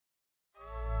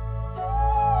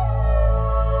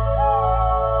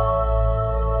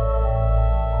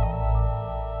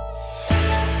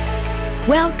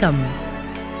Welcome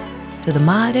to the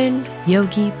Modern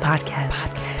Yogi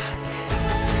Podcast.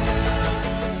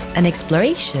 An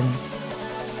exploration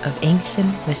of ancient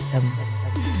wisdom.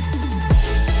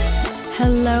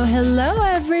 Hello,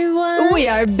 everyone. We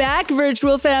are back,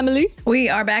 virtual family. We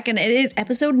are back, and it is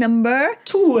episode number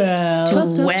 12.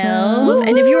 12.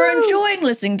 And if you are enjoying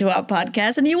listening to our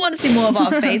podcast and you want to see more of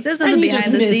our faces and the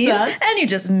behind the scenes, and you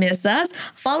just miss us,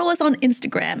 follow us on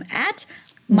Instagram at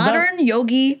Modern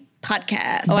Yogi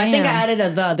Podcast. Oh, I think I added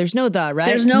a the. There's no the, right?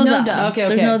 There's no the. Okay.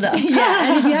 There's no the. Yeah,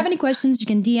 and if you have any questions, you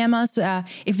can DM us.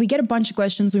 If we get a bunch of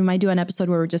questions, we might do an episode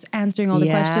where we're just answering all the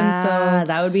questions. So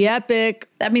that would be epic.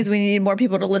 That means we need more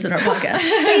people to listen to our podcast.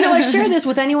 So you know what? Share this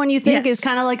with anyone you think Yes. is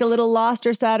kind of like a little lost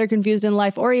or sad or confused in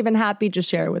life, or even happy. Just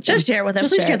share it with them. Just share with them.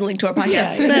 Please share the link to our podcast.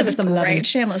 Yeah, give That's us some love. great.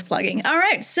 Shameless plugging. All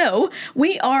right. So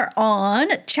we are on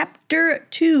chapter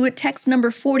 2, text number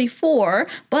 44.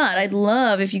 But I'd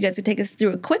love if you guys could take us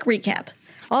through a quick recap.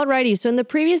 Alrighty, so in the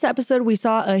previous episode, we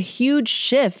saw a huge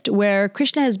shift where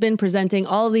Krishna has been presenting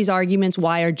all of these arguments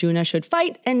why Arjuna should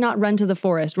fight and not run to the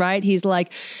forest, right? He's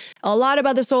like, a lot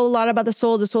about the soul,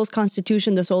 the soul's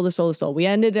constitution, the soul. We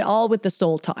ended it all with the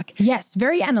soul talk. yes,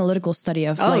 very analytical study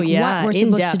of Oh, what yeah, we're in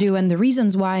supposed depth. to do and the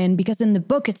reasons why. And because in the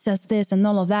book it says this and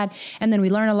all of that. And then we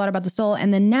learn a lot about the soul.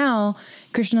 And then now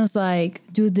Krishna's like,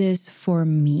 do this for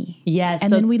me. Yes. And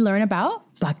so- then we learn about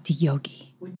Bhakti Yogi.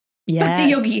 Yes. Bhakti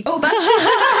Yogi. Oh,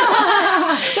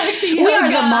 We are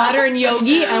the modern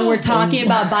yogi, and we're talking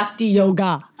about bhakti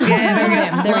yoga.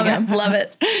 yeah, there we go. Love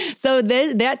it. So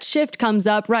that shift comes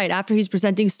up right after he's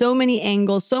presenting so many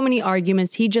angles, so many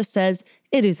arguments. He just says,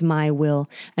 it is my will.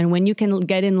 And when you can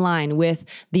get in line with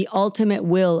the ultimate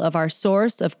will of our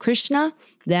source, of Krishna,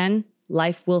 then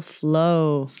life will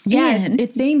flow. Yeah, And-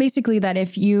 it's saying basically that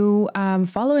if you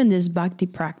follow in this bhakti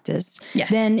practice, Yes.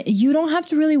 then you don't have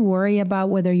to really worry about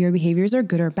whether your behaviors are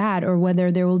good or bad or whether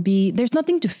there's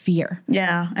nothing to fear.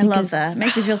 Yeah, I love that.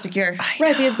 Makes me feel secure.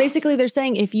 Right, because basically they're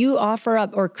saying if you offer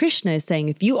up, or Krishna is saying,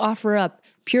 if you offer up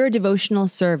pure devotional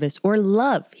service or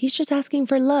love, he's just asking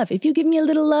for love. If you give me a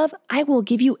little love, I will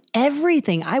give you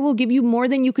everything. I will give you more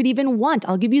than you could even want.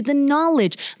 I'll give you the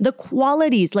knowledge, the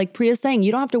qualities. Like Priya's saying,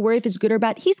 you don't have to worry if it's good or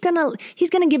bad. He's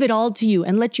gonna give it all to you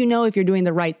and let you know if you're doing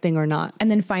the right thing or not.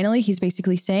 And then finally, he's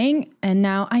basically saying, and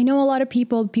now I know a lot of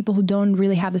people who don't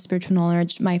really have the spiritual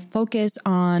knowledge might focus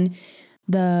on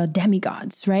the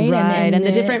demigods, right? Right, and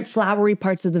the different flowery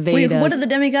parts of the Wait, Vedas. what are the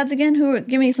demigods again?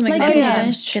 Give me some like examples.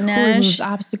 Ganesh, who removes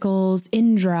obstacles,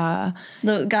 Indra.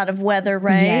 The god of weather,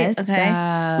 right? Yes, Okay.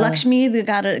 Lakshmi, the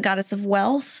goddess of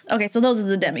wealth. Okay, so those are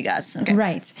the demigods. Okay.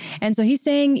 Right. And so he's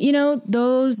saying,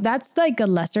 that's like a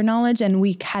lesser knowledge. And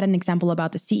we had an example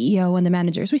about the CEO and the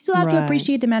managers. We still have to Right.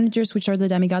 appreciate the managers, which are the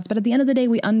demigods. But at the end of the day,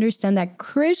 we understand that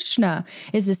Krishna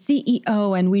is the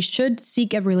CEO and we should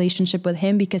seek a relationship with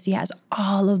him because he has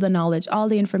all of the knowledge, all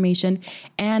the information,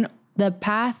 and the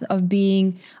path of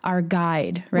being our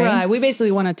guide, right? Right, we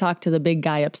basically want to talk to the big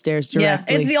guy upstairs Yeah,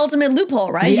 directly. it's the ultimate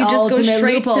loophole, right? The You just go ultimate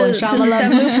straight loophole, to and the Shama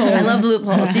loves loopholes. I love the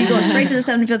loophole. So you go straight to the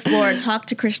 75th floor, talk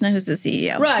to Krishna, who's the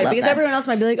CEO. Right, Love because that. everyone else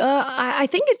might be like, I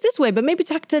think it's this way, but maybe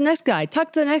talk to the next guy.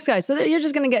 So that you're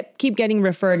just going to keep getting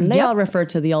referred, and they Yep. all refer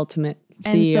to the ultimate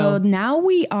And CEO. so now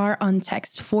we are on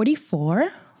text 44.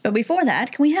 But before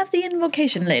that, can we have the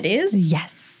invocation, ladies?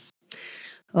 Yes.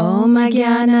 Om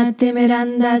Jnana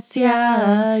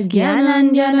Timirandasya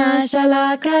Jnananjana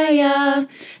Shalakaya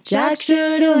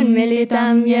Chakshurun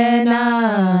Militam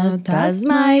Yena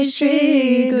Tasmai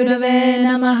Shri Gurave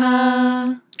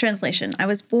Namaha. Translation: I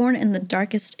was born in the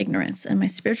darkest ignorance, and my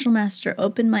spiritual master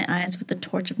opened my eyes with the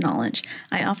torch of knowledge.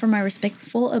 I offer my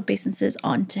respectful obeisances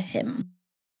unto him.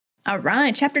 All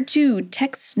right, chapter 2,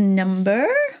 text number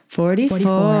 44.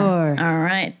 All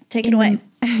right, take it away.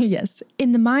 Yes.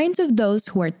 In the minds of those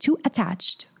who are too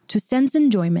attached to sense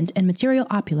enjoyment and material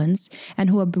opulence,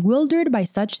 and who are bewildered by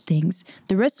such things,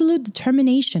 the resolute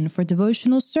determination for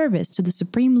devotional service to the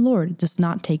Supreme Lord does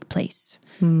not take place.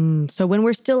 So when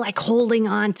we're still like holding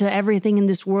on to everything in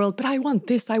this world, but I want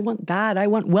this, I want that, I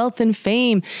want wealth and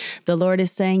fame, the Lord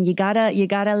is saying you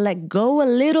gotta let go a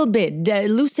little bit,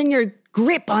 loosen your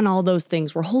grip on all those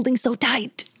things. We're holding so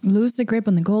tight. Lose the grip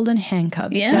on the golden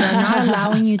handcuffs Yeah. that are not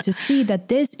allowing you to see that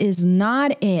this is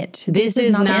not it. This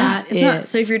is not the- It's not.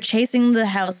 So if you're chasing the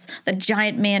house, the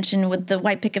giant mansion with the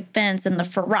white picket fence and the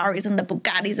Ferraris and the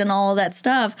Bugattis and all that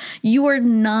stuff, you are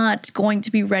not going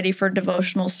to be ready for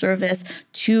devotional service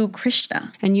to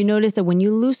Krishna. And you notice that when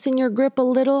you loosen your grip a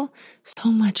little,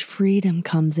 so much freedom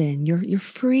comes in. You're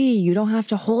free. You don't have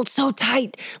to hold so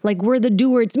tight like we're the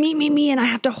doer. It's me, and I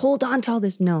have to hold on to all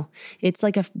this. No, it's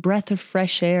like a breath of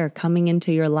fresh air coming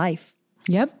into your life.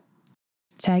 Yep.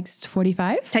 text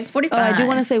 45. Text 45. I do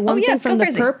want to say one thing yes, from go the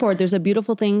crazy. purport. There's a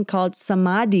beautiful thing called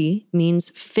samadhi,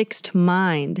 means fixed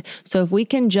mind. So if we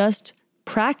can just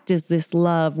practice this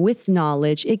love with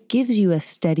knowledge, it gives you a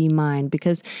steady mind,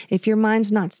 because if your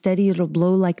mind's not steady, it'll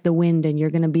blow like the wind and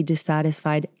you're going to be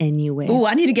dissatisfied anyway. Ooh,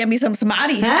 I need to get me some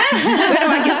samadhi. Where do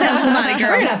I get some samadhi,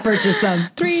 girl? Where did I purchase some?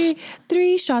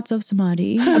 Three shots of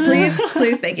samadhi.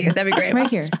 Please, thank you. That'd be great. Right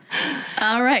here.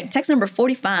 All right, text number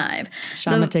 45.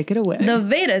 Shama, take it away. The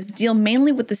Vedas deal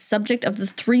mainly with the subject of the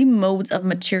three modes of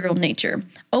material nature.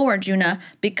 O Arjuna,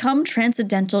 become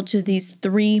transcendental to these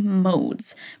three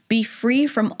modes. Be free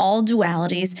from all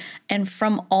dualities and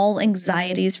from all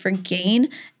anxieties for gain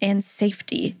and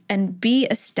safety, and be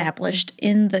established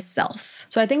in the self.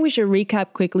 So I think we should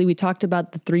recap quickly. We talked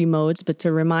about the three modes, but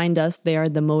to remind us, they are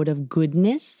the mode of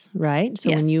goodness, right? So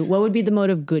Yes. what would be the mode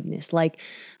of goodness? Like,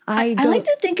 I like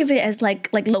to think of it as like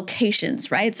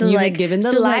locations, right? So You were like given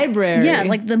the so like, library. yeah,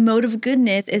 like the mode of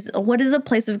goodness is what is a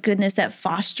place of goodness that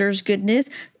fosters goodness?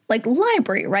 Like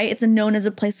library, right? It's known as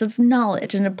a place of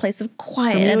knowledge and a place of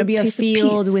quiet it and would be a place of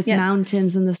field peace. with Yes.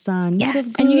 mountains in the sun. Mode of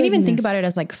Yes. And you can even think goodness. about it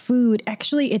as like food.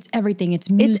 Actually, it's everything. It's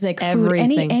music, food,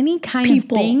 everything. any kind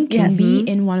People, of thing can yes. be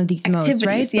in one of these modes,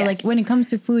 right? Activities, So like yes. when it comes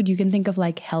to food, you can think of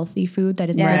like healthy food that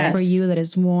is good Yes. for you, that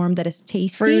is warm, that is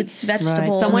tasty. Fruits, Right.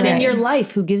 vegetables. Someone in yes. your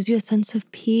life who gives you a sense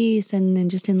of peace and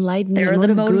just enlightenment. They're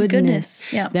the mode of goodness.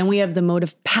 Yeah. Then we have the mode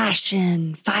of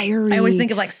passion, fiery. I always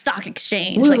think of like stock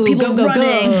exchange, Woo, like people go, go,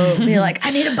 running. go. Be like,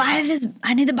 I need to buy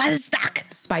this stock.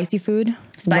 Spicy food.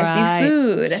 Spicy Right.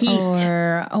 food.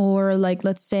 Heat. Or like,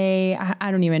 let's say, I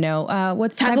don't even know.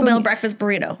 What's the Taco type Bell of, breakfast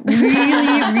burrito.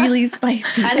 Really, really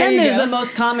spicy. And then you there's go. the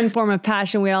most common form of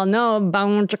passion we all know, bow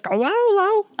chicka wow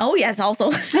wow. Oh, yes,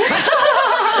 also.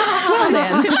 Well,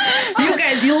 then. You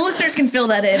guys, you listeners can fill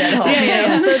that in at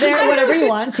home. So there, whatever you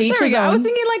want, teach There we his go. I was own.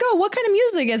 thinking like, oh, what kind of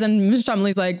music is? And Miss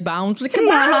Chumley's like, bounce. Like,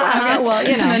 Well,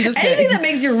 you know. I'm just Anything kidding. that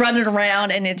makes you running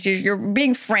around and you're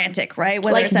being frantic, right?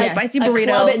 Whether Like it's that yes, spicy a burrito.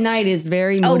 club at night is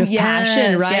very mode of yes,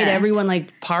 passion, right? yes. Everyone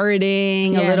like partying,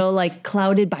 a Yes. little like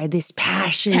clouded by this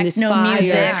passion, this Techno fire.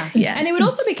 music. Yeah. Yes. And it would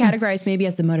also be categorized maybe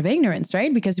as the mode of ignorance,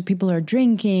 right? Because people are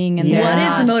drinking and Yeah. What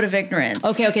they're is the mode of ignorance?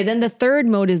 Okay. Then the third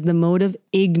mode is the mode of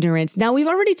ignorance. Now, we've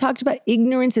already talked about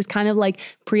ignorance is kind of like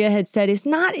Priya had said, it's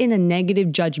not in a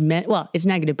negative judgment. Well, it's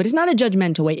negative, but it's not a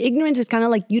judgmental way. Ignorance is kind of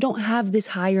like you don't have this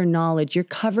higher knowledge. You're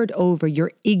covered over.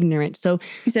 You're ignorant. So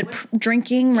You said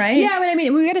drinking, right? Yeah, but I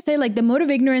mean, we got to say like the mode of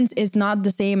ignorance is not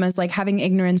the same as like having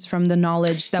ignorance from the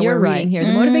knowledge that You're we're reading right. here.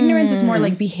 The mode of ignorance is more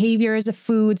like behaviors,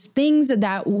 foods, things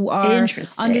that are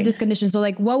Interesting. under this condition. So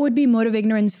like what would be mode of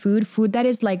ignorance food? Food that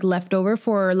is like left over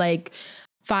for like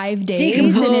 5 days and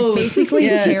it's Decomposed. basically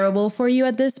Yes. terrible for you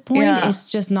at this point. Yeah. It's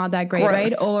just not that great, Gross.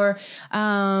 right? Or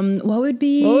what would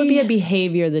be a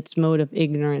behavior that's mode of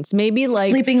ignorance? Maybe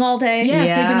like Sleeping all day. Yeah,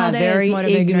 sleeping all day very is mode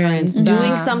of ignorance. ignorance.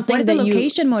 Doing something What is the that you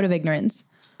location mode of ignorance?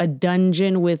 a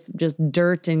dungeon with just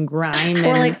dirt and grime.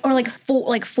 Or like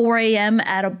 4 a.m.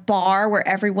 at a bar where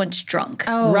everyone's drunk.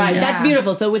 Oh, Right. yeah. That's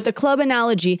beautiful. So with the club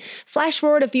analogy, flash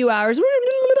forward a few hours,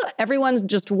 everyone's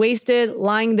just wasted,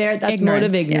 lying there. That's mode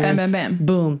of Ignorance. ignorance. Bam, bam, bam.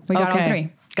 Boom. We got all three.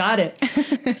 Got it.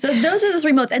 So those are the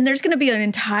three modes, and there's going to be an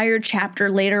entire chapter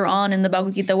later on in the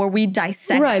Bhagavad Gita where we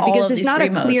dissect Right, all because of it's these not three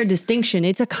a clear modes. distinction.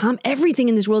 It's everything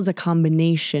in this world is a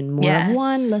combination. More Yes. of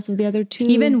one, less of the other two.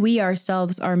 Even we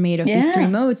ourselves are made of these Yeah. three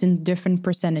modes in different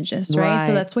percentages, right? So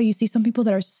Right. that's why you see some people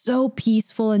that are so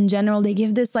peaceful in general. They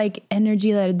give this like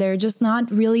energy that they're just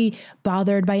not really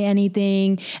bothered by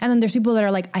anything. And then there's people that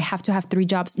are like, I have to have 3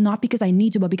 jobs, not because I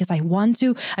need to, but because I want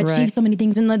to achieve Right. so many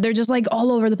things. And like, they're just like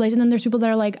all over the place. And then there's people that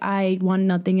are like, I want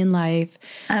nothing in life.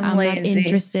 I'm not lazy.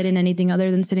 interested in anything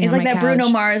other than sitting It's on like my that couch. Bruno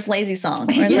Mars lazy song.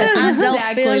 Where it's Yes, like, I don't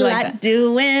exactly feel like like that.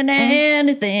 doing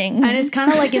anything. And it's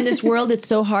kind of like in this world, it's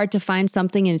so hard to find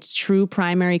something in its true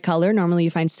primary color. Normally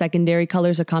you find secondary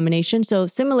colors, a combination. So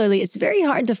similarly, it's very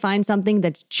hard to find something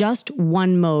that's just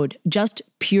one mode, just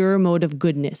pure mode of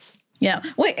goodness. Yeah.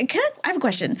 Wait, I have a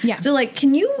question. Yeah. So like,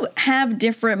 can you have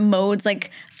different modes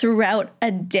like throughout a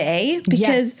day?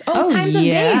 Yes. Because Times of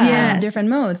days. yeah. Yes. Different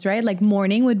modes, right? Like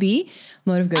morning would be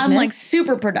mode of goodness. I'm like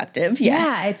super productive.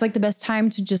 Yes. Yeah, it's like the best time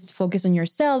to just focus on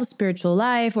yourself, spiritual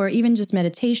life, or even just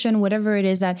meditation, whatever it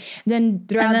is that then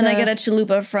throughout And then I the- get a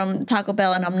chalupa from Taco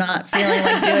Bell and I'm not feeling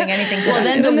like doing anything productive. Well,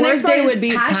 then And the next worst part day is would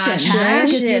be passion. passion.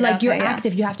 Because you're like, you're Okay, yeah.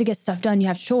 active, you have to get stuff done, you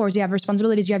have chores, you have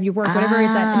responsibilities, you have your work, whatever it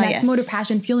is that, and that's yes. mode of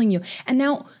passion fueling you. And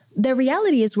now the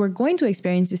reality is we're going to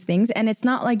experience these things, and it's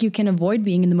not like you can avoid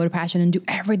being in the mode of passion and do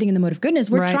everything in the mode of goodness.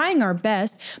 We're trying our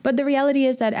best, but the reality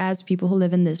is that as people who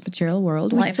live in this material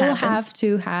world, we still have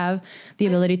to have the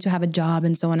ability to have a job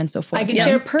and so on and so forth. I can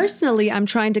share personally, I'm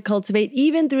trying to cultivate,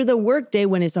 even through the workday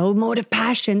when it's a mode of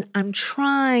passion, I'm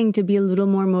trying to be a little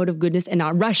more mode of goodness and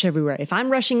not rush everywhere. If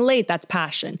I'm rushing late, that's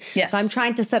passion. Yes. So I'm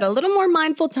trying to set a little more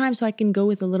mindful time so I can go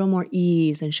with a little more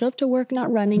ease and show up to work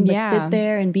not running, but sit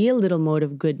there and be a little mode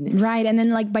of goodness. Right. And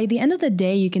then like by the end of the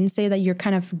day, you can say that you're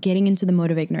kind of getting into the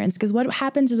mode of ignorance, because what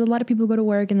happens is a lot of people go to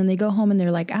work and then they go home and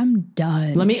they're like, I'm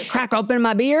done. Let me crack open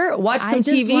my beer, watch some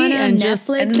TV and just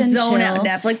zone out,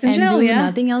 Netflix and chill, do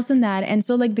nothing else than that. And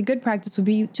so like the good practice would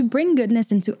be to bring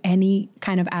goodness into any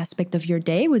kind of aspect of your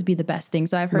day would be the best thing.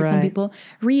 So I've heard some people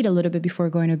read a little bit before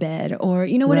going to bed, or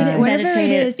you know what whatever Meditate,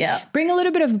 it is, bring a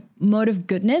little bit of mode of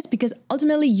goodness, because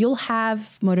ultimately you'll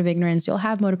have mode of ignorance, you'll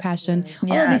have mode of passion.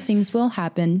 All of these things will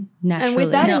happen naturally. And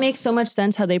with that, it makes so much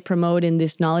sense how they promote in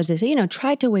this knowledge. They say, you know,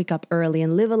 try to wake up early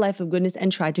and live a life of goodness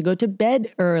and try to go to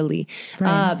bed early.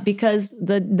 Because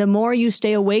the more you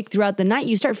stay awake throughout the night,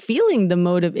 you start feeling the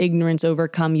mode of ignorance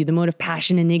overcome you, the mode of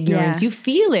passion and ignorance. You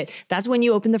feel it. That's when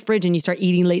you open the fridge and you start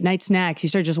eating late night snacks. You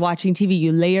start just watching TV.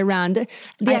 You lay around.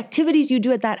 The activities you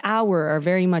do at that hour are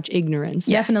very much ignorance.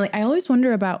 Definitely. I always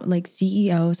wonder about like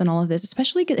CEOs and all of this,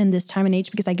 especially in this time and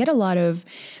age, because I get a lot of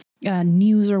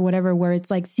news or whatever where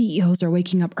it's like CEOs are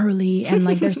waking up early and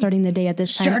like they're starting the day at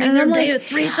this time. Starting their day at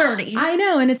 3:30. I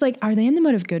know. And it's like, are they in the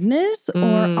mode of goodness or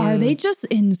are they just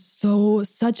in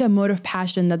such a mode of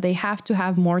passion that they have to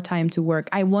have more time to work?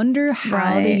 I wonder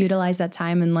how they utilize that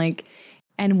time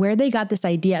and where they got this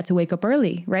idea to wake up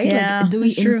early, right? Yeah, like, do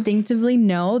we instinctively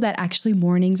know that actually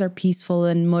mornings are peaceful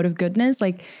and mode of goodness?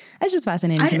 Like, that's just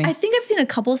fascinating to me. I think I've seen a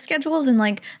couple schedules, and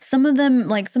like some of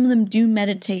them do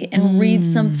meditate and read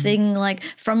something like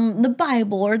from the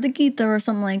Bible or the Gita or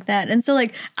something like that. And so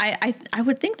like I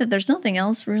would think that there's nothing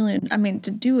else really, I mean, to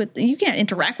do with, you can't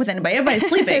interact with anybody. Everybody's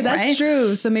sleeping, That's right?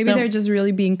 true. So maybe they're just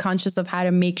really being conscious of how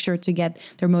to make sure to get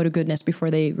their mode of goodness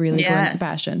before they really go into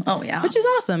passion. Oh yeah. Which is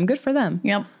awesome. Good for them.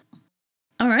 Yep.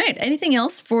 All right. Anything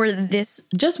else for this?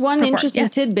 Just one interesting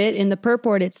tidbit in the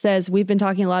purport. It says, we've been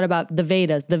talking a lot about the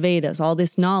Vedas, all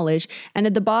this knowledge. And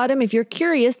at the bottom, if you're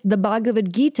curious, the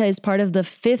Bhagavad Gita is part of the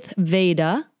fifth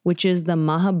Veda, which is the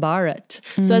Mahabharata.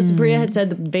 So as Priya had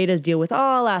said, the Vedas deal with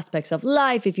all aspects of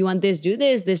life. If you want this, do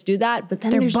this, do that. But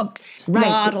then there's books.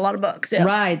 Right. A lot of books. Yeah.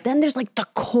 Right. Then there's like the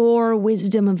core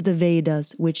wisdom of the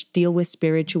Vedas, which deal with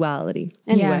spirituality.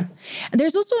 Anyway. Yeah.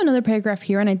 There's also another paragraph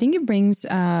here, and I think it brings,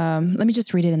 let me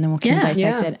just read it and then we'll kind of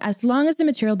dissect it. As long as the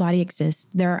material body exists,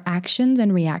 there are actions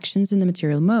and reactions in the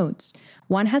material modes.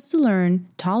 One has to learn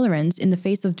tolerance in the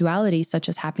face of dualities such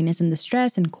as happiness and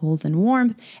distress and cold and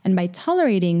warmth. And by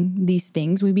tolerating these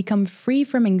things, we become free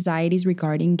from anxieties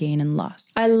regarding gain and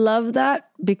loss. I love that,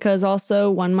 because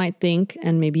also one might think,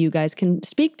 and maybe you guys can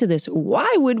speak to this, why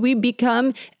would we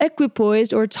become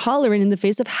equipoised or tolerant in the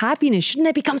face of happiness? Shouldn't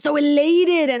I become so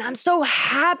elated and I'm so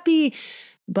happy?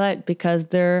 But because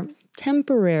they're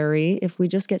temporary, if we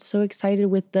just get so excited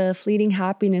with the fleeting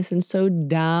happiness and so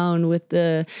down with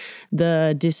the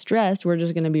distress, we're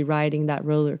just going to be riding that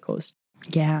roller coaster.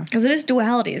 Yeah. Because it is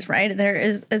dualities, right? There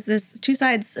is this two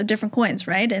sides of different coins,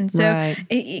 right? And so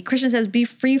Krishna says, be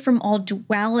free from all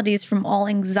dualities, from all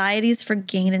anxieties for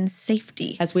gain and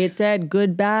safety. As we had said,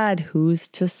 good, bad, who's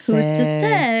to say? Who's to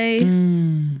say?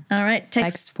 All right.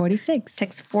 Text 46.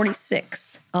 Text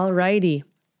 46. All righty.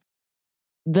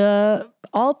 The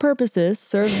all purposes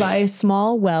served by a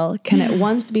small well can at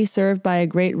once be served by a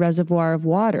great reservoir of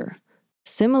water.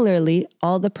 Similarly,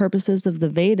 all the purposes of the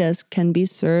Vedas can be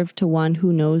served to one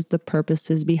who knows the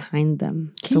purposes behind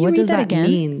them. Can you read that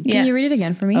again? Can you read it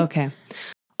again for me? Okay.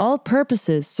 All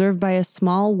purposes served by a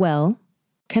small well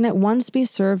can at once be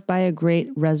served by a great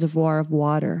reservoir of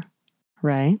water,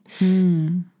 right?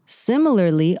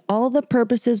 Similarly, all the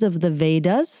purposes of the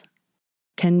Vedas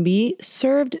can be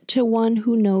served to one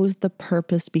who knows the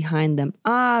purpose behind them.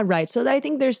 Right. So I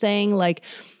think they're saying like...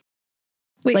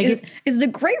 Wait, like is the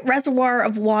great reservoir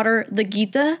of water the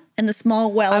Gita and the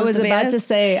small well is the Vedas? I was about to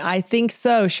say, I think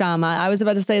so, Shama. I was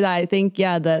about to say that. I think,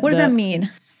 what does that mean?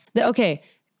 Okay.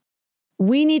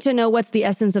 We need to know what's the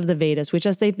essence of the Vedas, which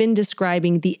as they've been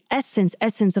describing, the essence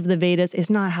of the Vedas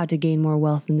is not how to gain more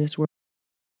wealth in this world.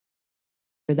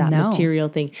 Or that material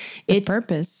thing. It's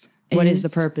purpose. What is the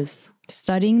purpose?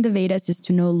 Studying the Vedas is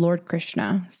to know Lord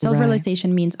Krishna.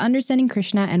 Self-realization means understanding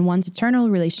Krishna and one's eternal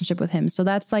relationship with him. So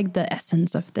that's like the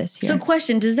essence of this here. So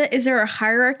question, is there a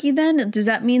hierarchy then? Does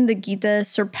that mean the Gita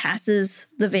surpasses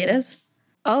the Vedas?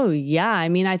 Oh, yeah. I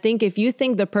mean, I think if you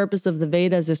think the purpose of the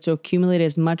Vedas is to accumulate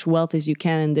as much wealth as you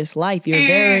can in this life, you're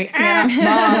very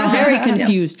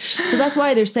confused. So that's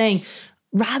why they're saying,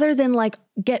 rather than like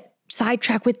get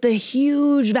sidetracked with the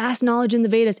huge, vast knowledge in the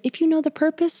Vedas, if you know the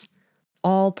purpose,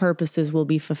 all purposes will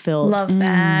be fulfilled. Love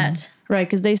that. Right,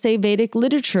 because they say Vedic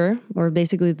literature, or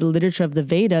basically the literature of the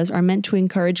Vedas, are meant to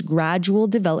encourage gradual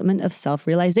development of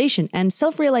self-realization. And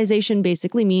self-realization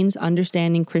basically means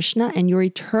understanding Krishna and your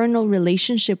eternal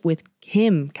relationship with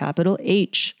him, capital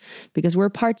H, because we're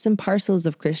parts and parcels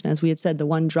of Krishna, as we had said, the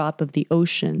one drop of the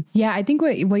ocean. Yeah, I think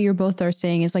what you both are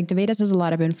saying is like the Vedas has a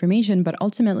lot of information, but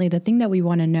ultimately the thing that we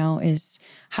want to know is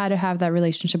how to have that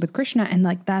relationship with Krishna. And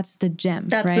like, that's the gem,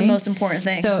 That's right? the most important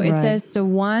thing. So it says, so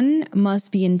one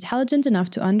must be intelligent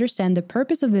enough to understand the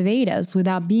purpose of the Vedas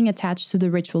without being attached to the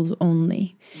rituals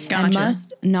only. And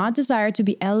must not desire to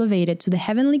be elevated to the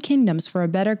heavenly kingdoms for a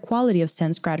better quality of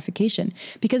sense gratification.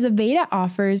 Because the Vedas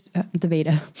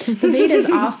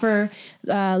offer,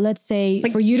 let's say,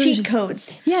 like for you to cheat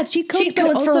codes. Yeah, cheat codes. Cheat but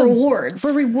codes for also rewards.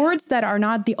 For rewards that are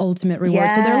not the ultimate reward.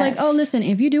 So they're like, oh, listen,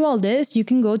 if you do all this, you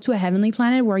can go to a heavenly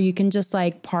planet where you can just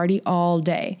like party all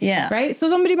day. Yeah. Right? So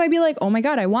somebody might be like, oh my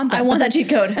God, I want that. I want that cheat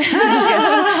code.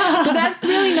 But that's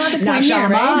really not the point here,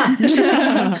 right?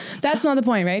 That's not the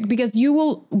point, right? Because you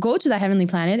will go to that heavenly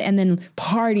planet and then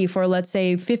party for, let's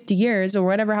say, 50 years or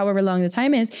whatever, however long the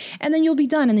time is. And then you'll be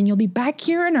done. And then you'll be back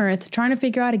here on Earth trying to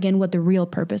figure out again what the real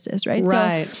purpose is, right?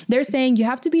 So they're saying you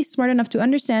have to be smart enough to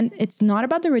understand it's not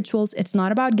about the rituals. It's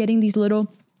not about getting these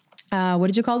little, what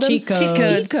did you call them? Cheat codes.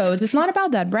 Cheat codes. It's not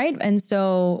about that, right? And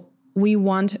so we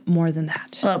want more than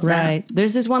that. Love that. Right.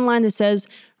 There's this one line that says,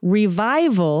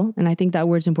 revival, and I think that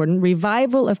word's important,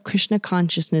 revival of Krishna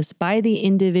consciousness by the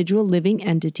individual living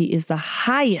entity is the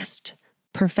highest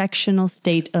perfectional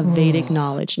state of Vedic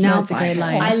knowledge. Now, That's a great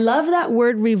line. I love that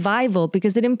word revival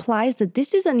because it implies that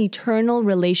this is an eternal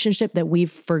relationship that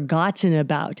we've forgotten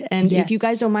about. And if you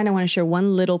guys don't mind, I want to share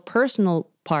one little personal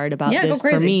part about this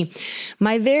for me.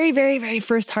 My very, very, very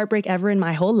first heartbreak ever in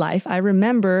my whole life, I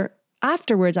remember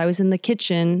afterwards, I was in the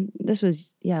kitchen. This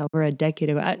was, over a decade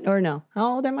ago.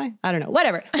 How old am I? I don't know.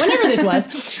 Whatever. Whenever this was.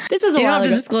 This was a while ago. You don't have to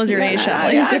disclose your age,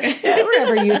 Shelly.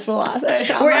 Wherever youthful.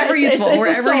 Wherever youthful.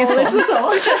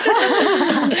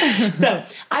 So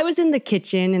I was in the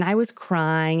kitchen and I was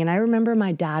crying. And I remember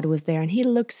my dad was there and he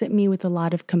looks at me with a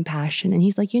lot of compassion. And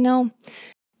he's like,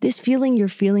 this feeling you're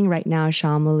feeling right now,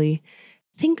 Shamali,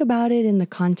 think about it in the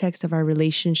context of our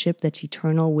relationship that's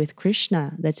eternal with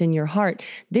Krishna, that's in your heart.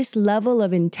 This level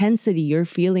of intensity you're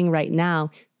feeling right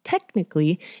now,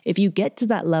 technically, if you get to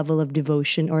that level of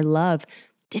devotion or love,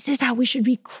 this is how we should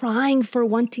be crying for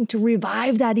wanting to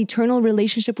revive that eternal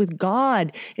relationship with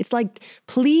God. It's like,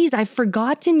 please, I've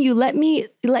forgotten you. Let me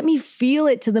feel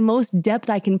it to the most depth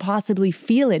I can possibly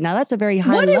feel it. Now, that's a very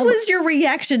high level. What was your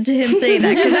reaction to him saying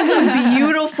that? Because that's a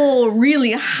beautiful,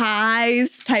 really high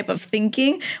type of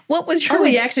thinking. What was your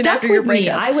reaction after your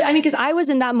breakup? I mean, because I was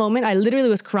in that moment, I literally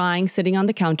was crying, sitting on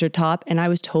the countertop, and I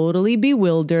was totally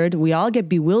bewildered. We all get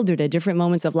bewildered at different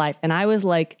moments of life. And I was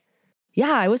like,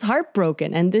 I was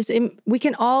heartbroken. And we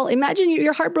can all imagine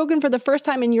you're heartbroken for the first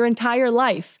time in your entire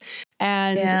life.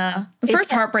 And the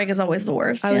first heartbreak is always the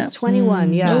worst. I was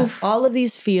 21. All of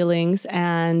these feelings.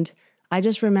 And I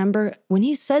just remember when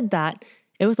he said that,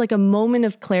 it was like a moment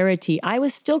of clarity. I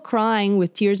was still crying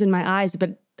with tears in my eyes,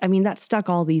 but I mean, that stuck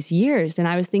all these years. And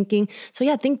I was thinking,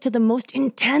 think to the most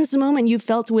intense moment you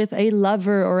felt with a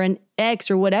lover or an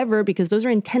ex or whatever, because those are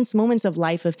intense moments of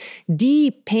life of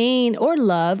deep pain or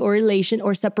love or elation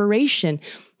or separation.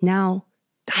 Now,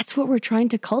 that's what we're trying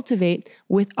to cultivate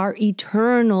with our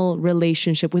eternal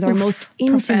relationship, with our most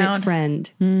intimate friend.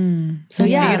 So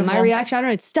beautiful. My reaction, I don't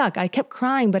know, it stuck. I kept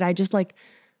crying, but I just like,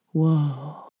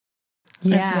 whoa.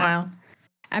 Yeah. That's wild.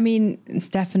 I mean,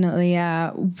 definitely.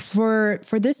 For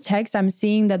this text, I'm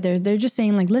seeing that they're just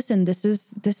saying like, listen, this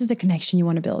is the connection you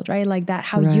want to build, right? Like that,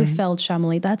 how you felt,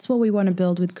 Shamali. That's what we want to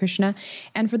build with Krishna.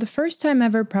 And for the first time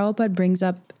ever, Prabhupada brings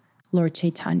up Lord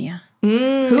Chaitanya.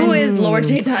 Who is Lord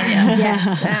Chaitanya?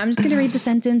 Yes. I'm just going to read the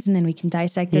sentence and then we can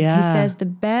dissect it. He says the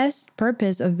best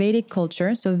purpose of Vedic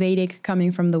culture, so Vedic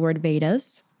coming from the word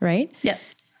Vedas, right?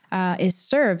 Yes. Is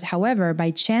served, however,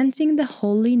 by chanting the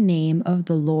holy name of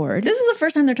the Lord. This is the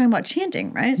first time they're talking about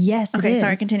chanting, right? Yes. Okay,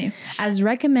 sorry, continue. As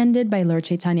recommended by Lord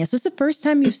Chaitanya. So it's the first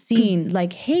time you've seen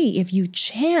like, hey, if you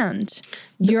chant,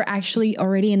 you're actually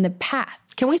already in the path.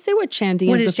 Can we say what chanting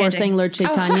is before saying Lord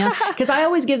Chaitanya? Because I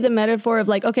always give the metaphor of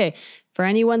like, okay, For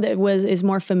anyone that is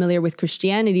more familiar with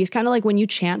Christianity, it's kind of like when you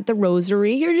chant the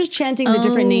rosary, you're just chanting the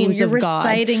different names of God.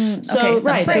 Reciting, So,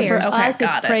 right. So for Okay, us,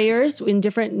 it's got it. prayers in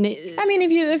different... I mean,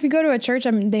 if you go to a church,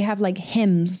 they have like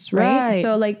hymns, right? Right.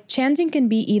 So like chanting can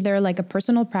be either like a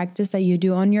personal practice that you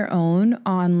do on your own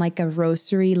on like a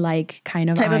rosary like kind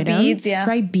of Type of item, beads, yeah.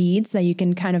 right? Beads that you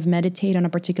can kind of meditate on a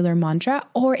particular mantra,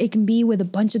 or it can be with a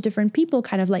bunch of different people,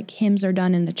 kind of like hymns are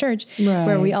done in the church,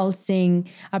 where we all sing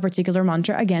a particular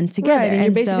mantra again together. Right, and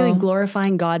you're basically so,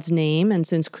 glorifying God's name. And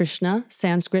since Krishna,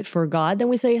 Sanskrit for God, then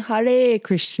we say Hare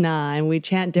Krishna, and we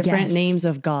chant different Yes. names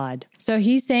of God. So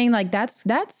he's saying like this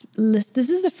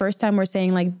is the first time we're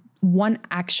saying like one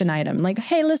action item. Like,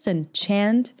 hey, listen,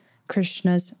 chant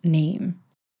Krishna's name.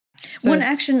 So One it's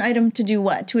action item to do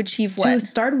what? To achieve what? to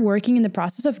start working in the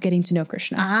process of getting to know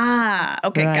Krishna.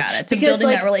 Okay, Right. got it. To Because, building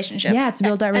like, that relationship. Yeah, to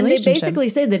build that And they relationship. basically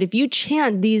say that if you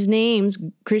chant these names,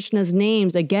 Krishna's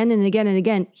names, again and again and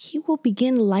again, he will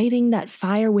begin lighting that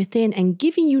fire within and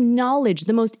giving you knowledge,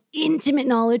 the most intimate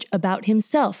knowledge about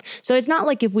himself. So it's not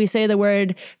like if we say the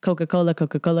word Coca-Cola,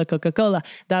 Coca-Cola, Coca-Cola,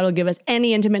 that'll give us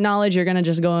any intimate knowledge. You're going to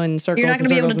just go in circles. You're not going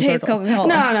gonna be able to taste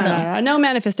Coca-Cola. No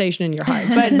manifestation in your heart.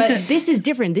 But this is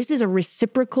different. This is a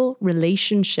reciprocal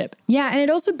relationship. Yeah, and it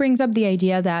also brings up the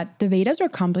idea that the Vedas are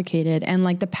complicated, and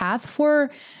like the path for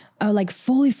like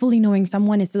fully knowing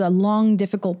someone is a long,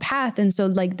 difficult path. And so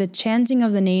like the chanting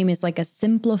of the name is like a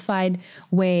simplified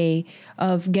way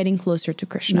of getting closer to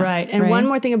Krishna. Right. And one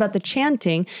more thing about the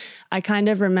chanting, I kind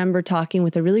of remember talking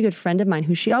with a really good friend of mine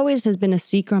who she always has been a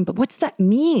seeker on, but what's that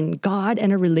mean? God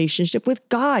and a relationship with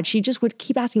God. She just would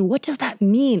keep asking, what does that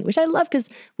mean? Which I love because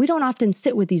we don't often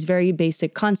sit with these very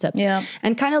basic concepts. Yeah.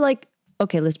 And kind of like,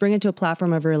 okay, let's bring it to a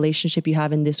platform of a relationship you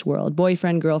have in this world,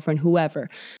 boyfriend, girlfriend, whoever.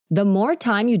 The more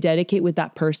time you dedicate with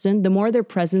that person, the more their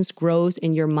presence grows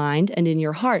in your mind and in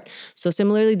your heart. So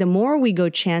similarly, the more we go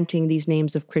chanting these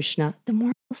names of Krishna, the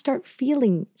more we'll start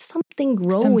feeling something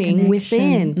growing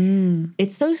within.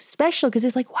 It's so special because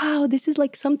it's like, wow, this is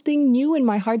like something new in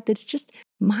my heart that's just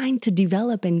mine to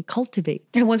develop and cultivate.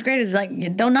 And what's great is like, you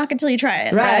don't knock until you try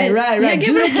it. Right. Yeah,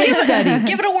 Do the case study.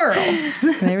 Give it a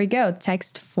whirl. There we go.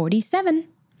 Text 47.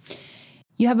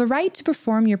 You have a right to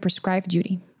perform your prescribed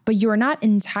duty, but you are not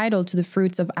entitled to the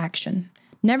fruits of action.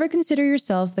 Never consider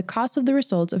yourself the cause of the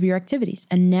results of your activities,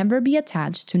 and never be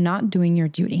attached to not doing your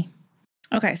duty.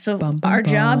 Okay, so our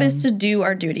job is to do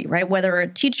our duty, right? Whether we're a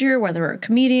teacher, whether we're a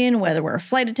comedian, whether we're a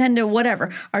flight attendant,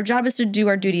 whatever. Our job is to do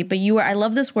our duty. But I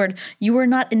love this word, you are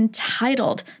not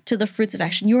entitled to the fruits of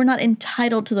action. You are not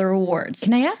entitled to the rewards.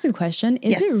 Can I ask a question?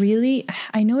 Is Yes. it really,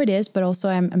 I know it is, but also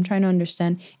I'm trying to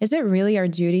understand, is it really our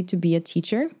duty to be a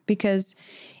teacher? Because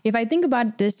if I think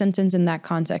about this sentence in that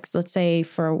context, let's say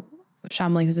for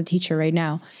Shamli, who's a teacher right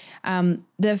now,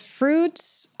 the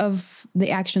fruits of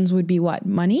the actions would be what?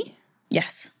 Money?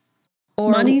 Yes.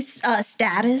 Or Money,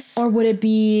 status. Or would it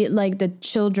be like the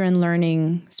children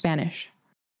learning Spanish?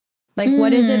 Like,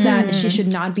 what is it that she should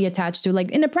not be attached to?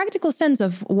 Like, in a practical sense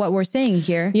of what we're saying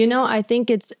here. You know, I think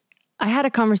I had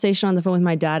a conversation on the phone with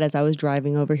my dad as I was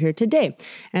driving over here today.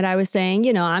 And I was saying,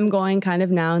 you know, I'm going kind of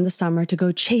now in the summer to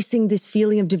go chasing this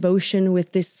feeling of devotion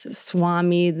with this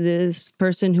Swami, this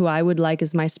person who I would like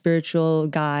as my spiritual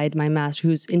guide, my master,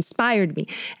 who's inspired me.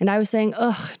 And I was saying,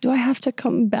 do I have to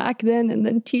come back then and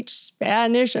then teach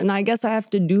Spanish? And I guess I have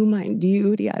to do my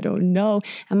duty. I don't know.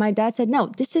 And my dad said, no,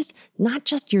 this is not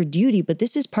just your duty, but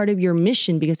this is part of your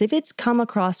mission. Because if it's come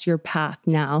across your path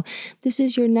now, this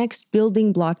is your next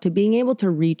building block to being able to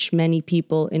reach many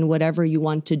people in whatever you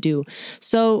want to do.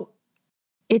 So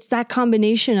it's that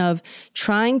combination of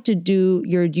trying to do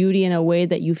your duty in a way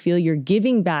that you feel you're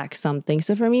giving back something.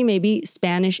 So for me, maybe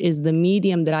Spanish is the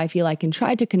medium that I feel I can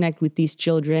try to connect with these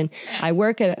children. I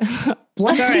work at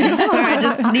Sorry, I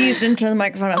just sneezed into the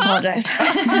microphone. I apologize.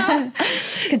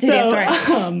 Continue,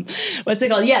 sorry. What's it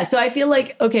called? Yeah, so I feel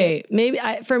like, okay, maybe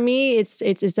for me,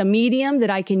 it's a medium that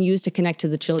I can use to connect to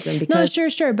the children. Because No,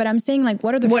 sure. But I'm saying, like,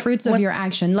 what are the fruits of your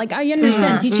action? Like, I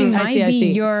understand teaching I might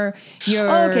see. be your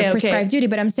prescribed duty,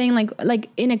 but I'm saying, like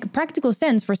in a practical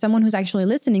sense, for someone who's actually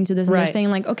listening to this and they're saying,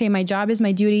 like, okay, my job is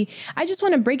my duty. I just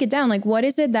want to break it down. Like, what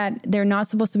is it that they're not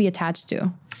supposed to be attached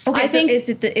to? Okay, so is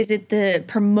it the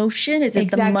promotion? Is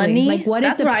it the money? Like, what is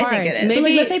That's the what part? I think it is. So,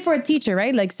 like, let's say for a teacher,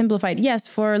 right? Like, simplified. Yes,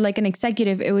 for like an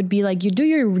executive, it would be like you do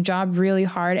your job really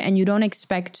hard and you don't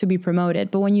expect to be promoted.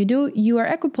 But when you do, you are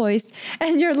equipoised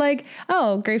and you're like,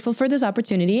 oh, grateful for this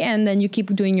opportunity. And then you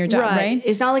keep doing your job, right?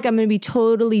 It's not like I'm going to be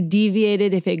totally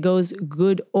deviated if it goes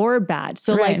good or bad.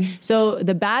 So Right. so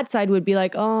the bad side would be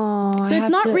like, So it's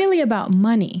not really about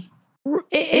money.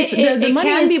 It money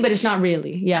can be, is- but it's not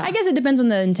really. Yeah. I guess it depends on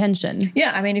the intention.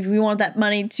 Yeah, I mean, if you want that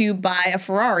money to buy a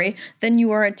Ferrari, then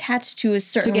you are attached to a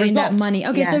certain To getting result. that money.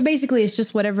 Okay, so Yes. basically it's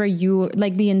just whatever you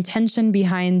like, the intention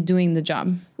behind doing the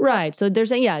job. Right. So they're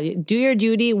saying, yeah, do your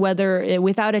duty, whether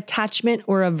without attachment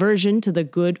or aversion to the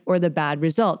good or the bad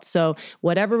results. So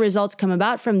whatever results come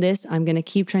about from this, I'm going to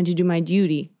keep trying to do my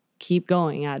duty, keep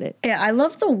going at it. Yeah, I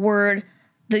love the word,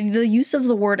 the use of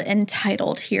the word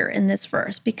entitled here in this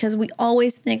verse, because we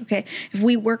always think, okay, if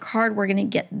we work hard, we're going to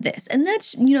get this. And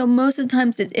that's, most of the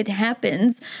times it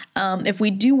happens if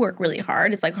we do work really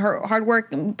hard. It's like hard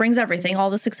work brings everything, all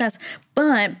the success.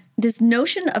 But this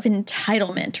notion of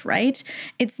entitlement, right?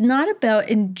 It's not about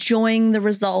enjoying the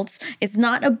results. It's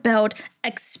not about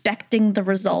expecting the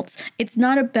results. It's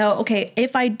not about, okay,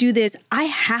 if I do this, I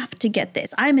have to get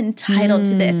this. I'm entitled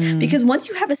to this. Because once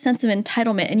you have a sense of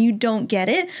entitlement and you don't get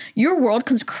it, your world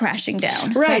comes crashing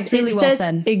down. Right. That's really It well says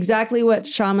said. exactly what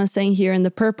Shama's saying here in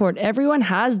the purport. Everyone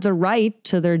has the right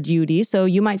to their duty. So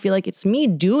you might feel like it's me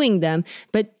doing them,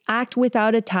 but act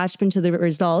without attachment to the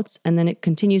results. And then it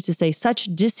continues to say,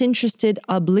 such disinterested,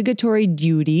 obligatory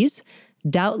duties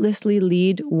doubtlessly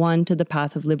lead one to the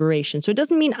path of liberation. So it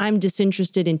doesn't mean I'm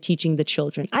disinterested in teaching the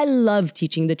children. I love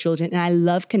teaching the children and I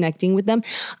love connecting with them.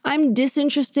 I'm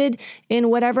disinterested in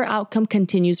whatever outcome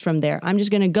continues from there. I'm just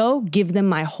going to go give them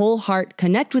my whole heart,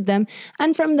 connect with them.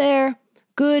 And from there,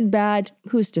 good, bad,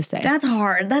 who's to say? That's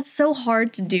hard. That's so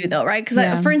hard to do though, right? Because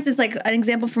Yeah. for instance, like an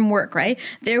example from work, right?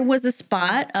 There was a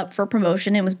spot up for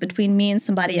promotion. It was between me and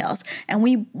somebody else. And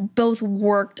we both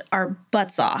worked our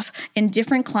butts off in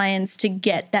different clients to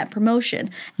get that promotion.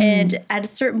 And at a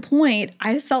certain point,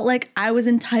 I felt like I was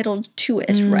entitled to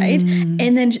it, right?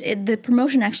 And then the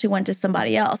promotion actually went to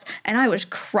somebody else. And I was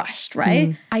crushed,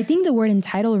 right? I think the word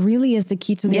entitled really is the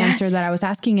key to the Yes. answer that I was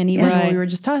asking. And even Right. when we were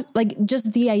just talking, like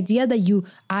just the idea that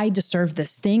I deserve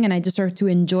this thing and I deserve to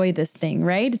enjoy this thing,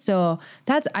 right? So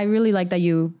I really like that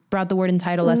you brought the word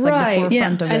entitled as like the forefront yeah.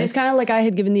 of And this. it's kind of like I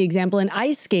had given the example in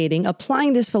ice skating,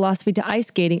 applying this philosophy to ice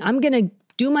skating. I'm going to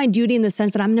do my duty in the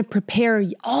sense that I'm going to prepare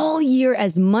all year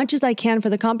as much as I can for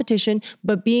the competition,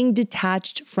 but being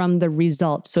detached from the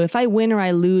results. So if I win or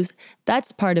I lose,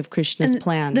 that's part of Krishna's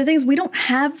plan. The thing is, we don't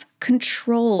have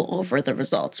control over the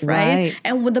results, right? Right.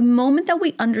 And with the moment that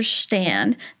we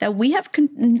understand that we have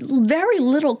very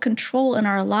little control in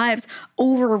our lives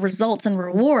over results and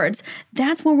rewards,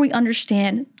 that's when we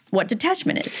understand what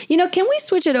detachment is. Can we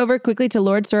switch it over quickly to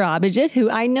Lord Sir Abhijit, who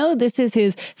I know this is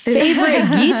his favorite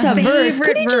Gita verse.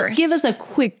 Could he just verse. give us a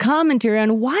quick commentary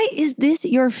on why is this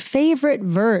your favorite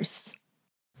verse?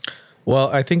 Well,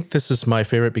 I think this is my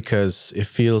favorite because it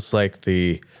feels like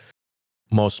the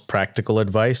most practical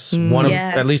advice. One of,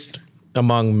 Yes. at least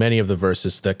among many of the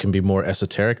verses that can be more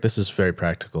esoteric, this is very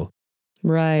practical.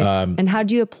 Right. And how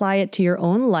do you apply it to your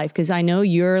own life? Because I know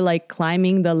you're like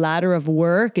climbing the ladder of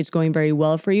work. It's going very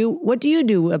well for you. What do you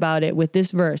do about it with this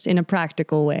verse in a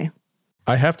practical way?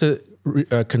 I have to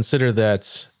consider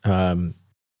that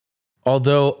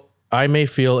although I may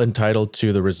feel entitled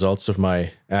to the results of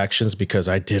my actions because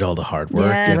I did all the hard work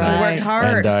Yes, and, you I, worked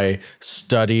hard. and I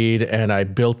studied and I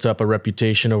built up a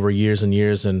reputation over years and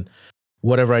years and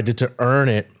whatever I did to earn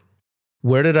it,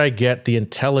 where did I get the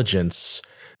intelligence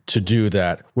to do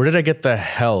that? Where did I get the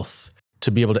health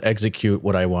to be able to execute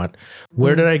what I want?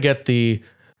 Where did I get the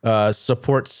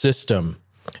support system?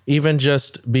 Even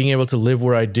just being able to live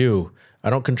where I do. I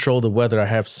don't control the weather. I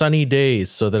have sunny days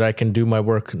so that I can do my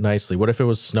work nicely. What if it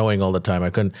was snowing all the time?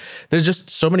 I couldn't. There's just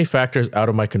so many factors out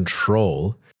of my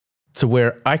control to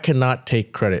where I cannot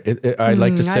take credit. I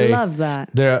like to say, I love that.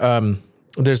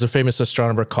 there's a famous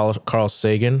astronomer, Carl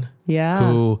Sagan, Yeah.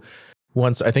 who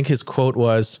once, I think his quote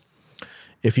was,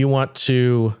 if you want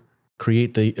to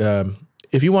create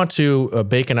if you want to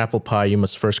bake an apple pie, you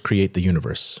must first create the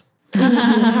universe.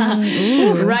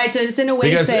 Right. So it's in a way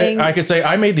Because saying, I could say,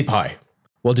 I made the pie.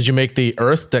 Well, did you make the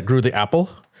earth that grew the apple?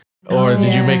 Or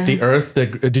did you make the earth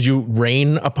did you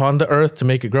rain upon the earth to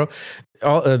make it grow?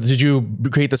 Did you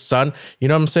create the sun? You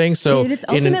know what I'm saying? So it's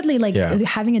ultimately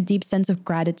having a deep sense of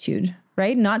gratitude,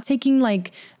 right? Not taking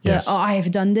like Yes. I have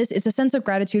done this. It's a sense of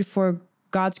gratitude for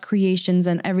God's creations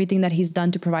and everything that he's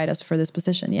done to provide us for this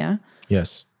position. Yeah.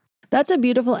 Yes. that's a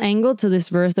beautiful angle to this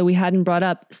verse that we hadn't brought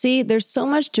up. See, there's so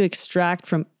much to extract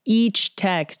from each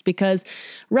text because,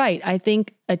 right, I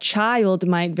think a child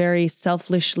might very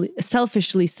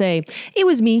selfishly say, it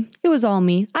was me, it was all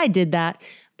me, I did that.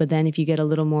 But then if you get a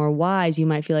little more wise, you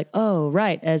might feel like, oh,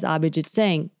 right, as Abhijit's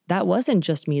saying, that wasn't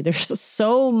just me. There's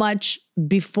so much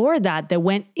before that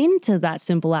went into that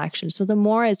simple action. So the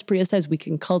more, as Priya says, we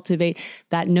can cultivate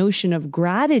that notion of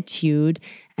gratitude.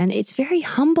 And it's very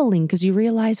humbling because you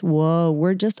realize, whoa,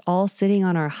 we're just all sitting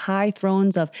on our high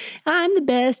thrones of, I'm the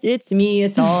best, it's me,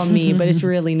 it's all me. But it's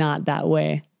really not that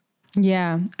way.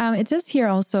 Yeah. It says here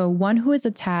also, one who is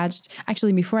attached.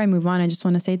 Actually, before I move on, I just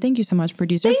want to say thank you so much,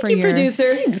 producer, Thank for you, your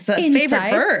producer. Favorite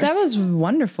verse. That was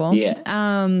wonderful. Yeah.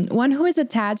 One who is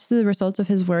attached to the results of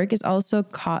his work is also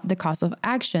the cause of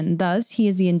action. Thus, he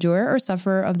is the endurer or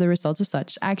sufferer of the results of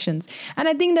such actions. And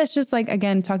I think that's just like,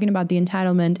 again, talking about the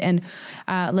entitlement and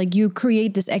like you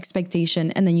create this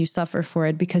expectation and then you suffer for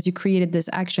it because you created this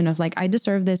action of like, I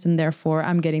deserve this and therefore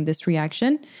I'm getting this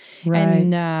reaction. Right.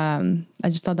 And I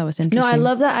just thought that was interesting. No, I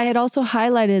love that. I had also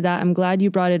highlighted that. I'm glad you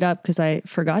brought it up because I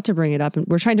forgot to bring it up. And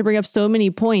we're trying to bring up so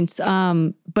many points.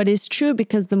 But it's true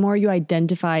because the more you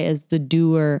identify as the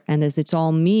doer and as it's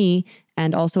all me,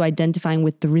 and also identifying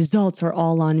with the results are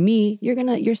all on me,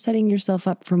 you're setting yourself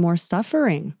up for more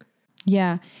suffering.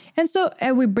 Yeah. And so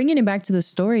we're bringing it back to the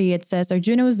story. It says,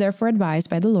 Arjuna was therefore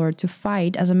advised by the Lord to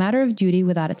fight as a matter of duty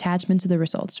without attachment to the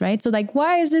results, right? So like,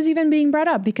 why is this even being brought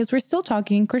up? Because we're still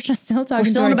talking, Krishna's still talking. We're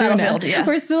still to on a Arjuna. battlefield, yeah.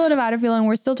 We're still on a battlefield and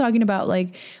we're still talking about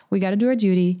like, we got to do our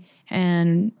duty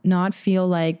and not feel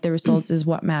like the results is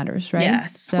what matters, right?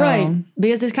 Yes. So, Right.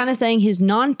 Because it's kind of saying his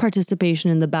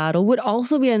non-participation in the battle would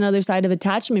also be another side of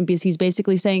attachment because he's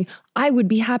basically saying, I would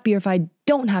be happier if I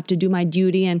don't have to do my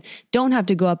duty and don't have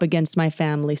to go up against my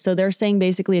family. So they're saying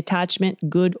basically attachment,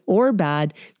 good or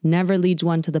bad, never leads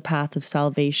one to the path of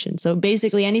salvation. So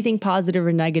basically anything positive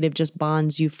or negative just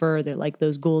bonds you further, like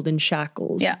those golden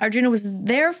shackles. Yeah, Arjuna was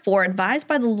therefore advised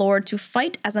by the Lord to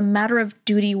fight as a matter of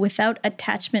duty without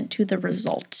attachment to the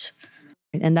result.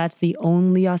 And that's the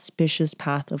only auspicious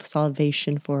path of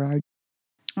salvation for our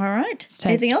All right. text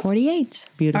Anything else? 48.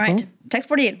 beautiful. All right. Text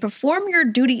 48. Perform your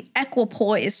duty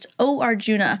equipoised, O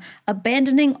Arjuna,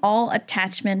 abandoning all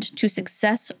attachment to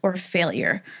success or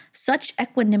failure. Such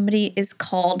equanimity is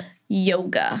called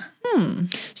yoga.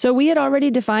 So we had already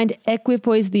defined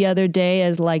equipoise the other day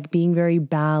as like being very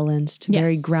balanced,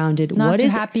 very Yes. grounded. Not What too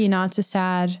is happy, not too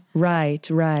sad. Right.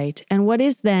 And what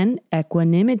is then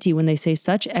equanimity? When they say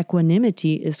such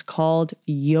equanimity is called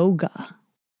yoga.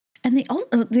 And they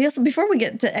also, before we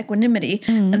get to equanimity,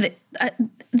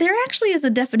 there actually is a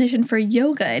definition for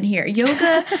yoga in here.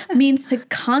 Yoga means to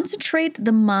concentrate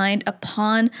the mind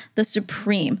upon the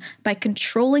supreme by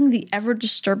controlling the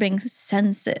ever-disturbing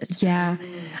senses. Yeah.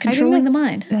 Controlling the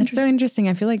mind. That's so interesting.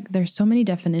 I feel like there's so many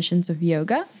definitions of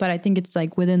yoga, but I think it's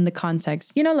like within the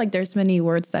context. You know, like there's many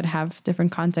words that have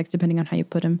different contexts depending on how you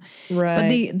put them. Right.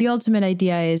 But the ultimate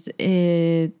idea is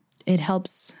it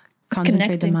helps concentrate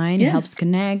the connecting. mind. Yeah. It helps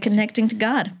connect. Connecting to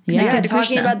God. Yeah. Connecting to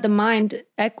Talking Krishna. about the mind,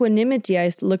 equanimity, I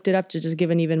looked it up to just give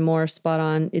an even more spot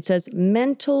on. It says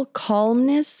mental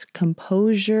calmness,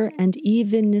 composure, and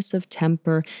evenness of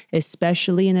temper,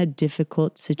 especially in a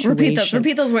difficult situation.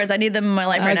 Repeat those words. I need them in my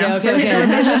life right now. Okay.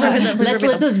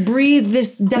 Let's just breathe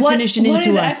this definition what into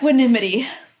is us. equanimity?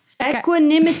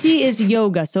 Equanimity is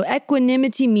yoga. So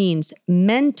equanimity means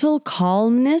mental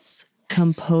calmness,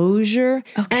 composure,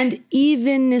 and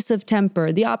evenness of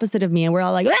temper. The opposite of me. And we're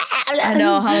all like, I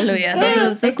know, hallelujah. Those are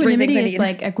the three Equanimity things I is need.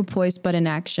 like equipoise, but in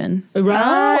action. right.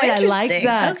 I like interesting.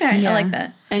 that. Okay, Yeah. I like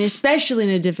that. And especially in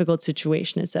a difficult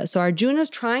situation, it says. So Arjuna's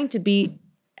trying to be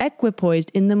equipoised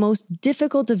in the most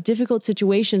difficult of difficult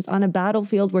situations on a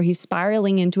battlefield where he's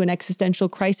spiraling into an existential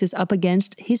crisis up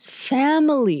against his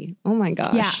family. Oh my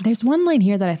gosh. Yeah, there's one line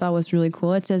here that I thought was really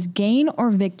cool. It says, gain or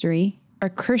victory are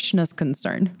Krishna's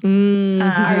concern.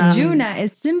 Arjuna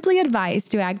is simply advised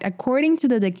to act according to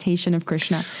the dictation of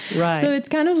Krishna. Right. So it's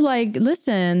kind of like,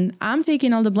 listen, I'm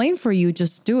taking all the blame for you.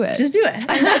 Just do it. Just do it. And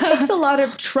that takes a lot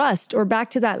of trust, or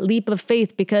back to that leap of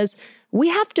faith, because we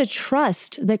have to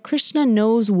trust that Krishna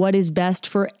knows what is best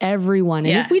for everyone.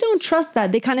 And if we Yes. don't trust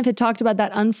that, they kind of had talked about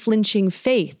that unflinching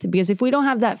faith, because if we don't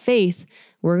have that faith,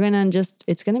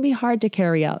 it's going to be hard to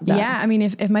carry out that. Yeah, I mean,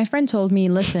 if my friend told me,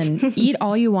 listen, eat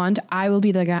all you want, I will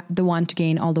be the one to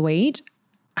gain all the weight,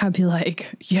 I'd be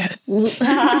like, yes.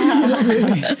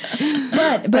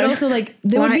 but also like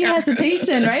there would be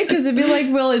hesitation, right? Because it'd be like,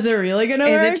 well, is it really going to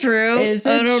work? Is it true? Is it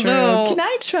I don't true? know. Can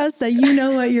I trust that you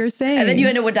know what you're saying? And then you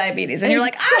end up with diabetes, and you're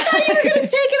like, I thought you were going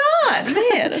to take it on,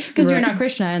 man. because you're not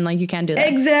Krishna and like you can't do that.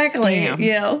 Exactly. Damn.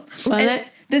 You know, Well, and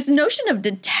that- this notion of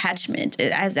detachment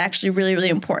is actually really, really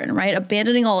important, right?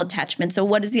 Abandoning all attachment. So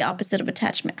what is the opposite of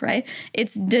attachment, right?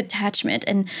 It's detachment.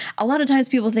 And a lot of times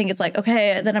people think it's like,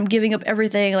 okay, then I'm giving up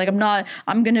everything. Like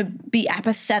I'm going to be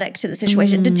apathetic to the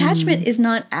situation. Detachment is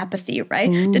not apathy, right?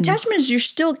 Detachment is you're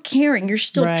still caring, you're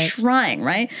still trying,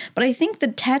 right? But I think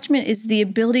detachment is the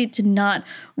ability to not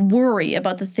worry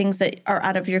about the things that are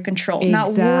out of your control, not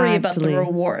worry about the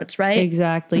rewards, right?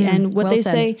 Exactly. And what they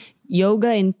say,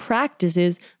 yoga in practice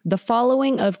is the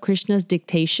following of Krishna's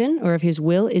dictation or of his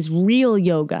will is real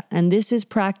yoga. And this is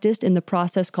practiced in the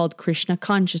process called Krishna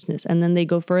consciousness. And then they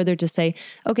go further to say,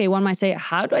 okay, one might say,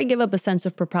 how do I give up a sense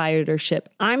of proprietorship?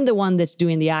 I'm the one that's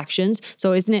doing the actions.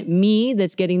 So isn't it me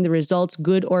that's getting the results,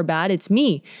 good or bad? It's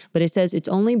me. But it says it's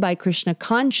only by Krishna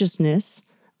consciousness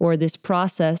or this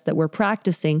process that we're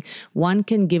practicing, one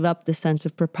can give up the sense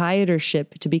of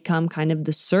proprietorship to become kind of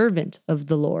the servant of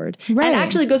the Lord. Right. And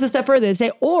actually goes a step further to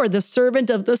say, or the servant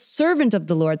of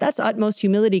the Lord. That's utmost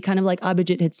humility, kind of like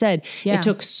Abhijit had said. Yeah. It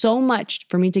took so much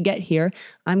for me to get here.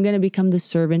 I'm going to become the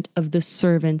servant of the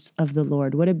servants of the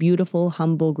Lord. What a beautiful,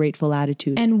 humble, grateful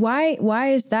attitude. And why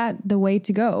is that the way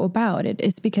to go about it?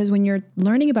 It's because when you're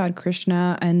learning about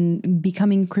Krishna and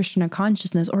becoming Krishna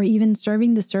consciousness, or even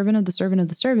serving the servant of the servant of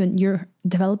the servant, you're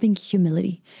developing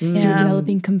humility. You're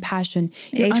developing compassion.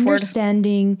 You're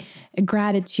understanding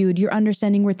gratitude. You're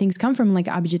understanding where things come from. Like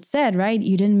Abhijit said, right?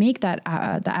 You didn't make that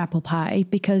the apple pie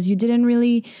because you didn't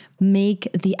really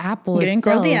make the apple. You didn't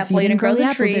grow the apple. You didn't grow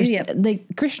the tree. The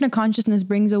Krishna consciousness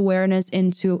brings awareness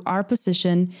into our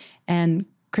position and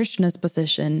Krishna's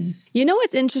position. You know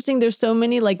what's interesting? There's so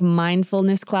many like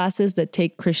mindfulness classes that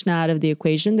take Krishna out of the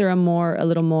equation. They're a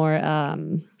little more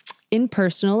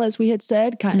impersonal, as we had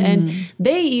said. And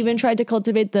they even tried to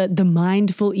cultivate the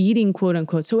mindful eating, quote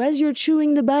unquote. So as you're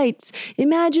chewing the bites,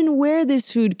 imagine where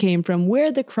this food came from,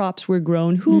 where the crops were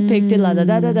grown, who picked it, la da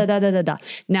da da da da da da.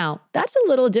 Now, that's a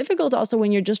little difficult also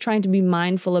when you're just trying to be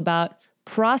mindful about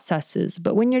processes.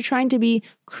 But when you're trying to be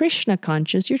Krishna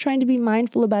conscious, you're trying to be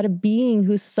mindful about a being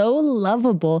who's so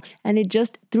lovable. And it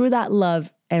just, through that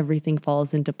love, everything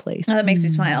falls into place. Oh, that makes me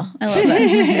smile. I love that.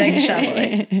 Thanks,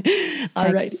 Shabali.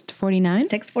 All right. Text 49.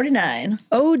 Text 49.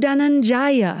 O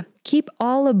Dhananjaya, keep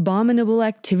all abominable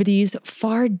activities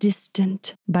far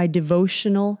distant by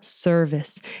devotional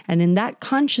service, and in that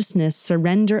consciousness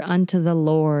surrender unto the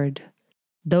Lord.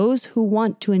 Those who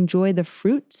want to enjoy the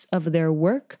fruits of their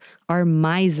work are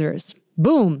misers.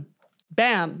 Boom.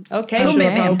 Bam. Okay. Boom,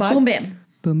 bam. Boom, bam.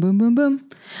 Boom, boom, boom, boom.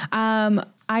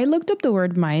 I looked up the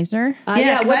word miser.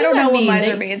 Because I don't know what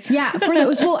miser means. Yeah,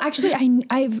 well, actually,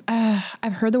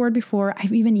 I've heard the word before.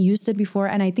 I've even used it before,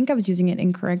 and I think I was using it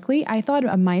incorrectly. I thought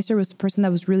a miser was a person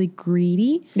that was really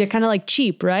greedy. They're kind of like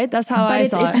cheap, right? That's how I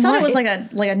thought. I thought it was like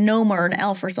a gnome or an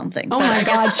elf or something. Oh my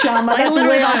God, Shama, that's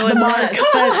literally way off the mark.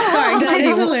 Sorry, that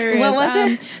is hilarious. What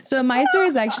was it? So a miser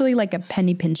is actually like a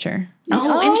penny pincher.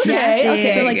 Oh, interesting.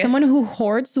 Okay. So like someone who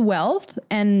hoards wealth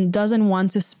and doesn't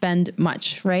want to spend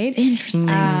much, right?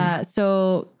 Interesting.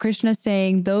 So Krishna is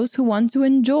saying those who want to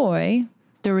enjoy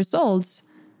the results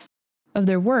of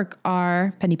their work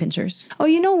are penny pinchers. Oh,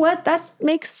 you know what? That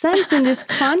makes sense in this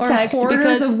context. Or hoarders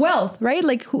because of wealth, right?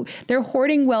 Like they're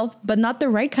hoarding wealth, but not the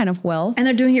right kind of wealth. And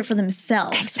they're doing it for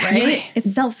themselves, right?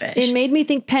 It's selfish. It made me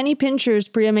think penny pinchers,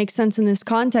 Priya, makes sense in this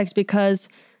context because,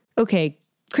 okay,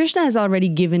 Krishna has already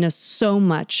given us so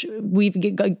much. We've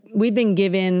been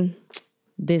given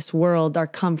this world, our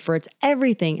comforts,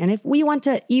 everything. And if we want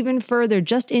to even further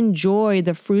just enjoy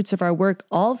the fruits of our work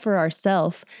all for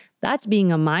ourselves, that's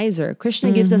being a miser.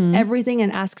 Krishna gives us everything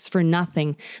and asks for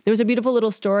nothing. There was a beautiful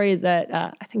little story that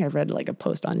I think I read like a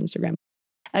post on Instagram.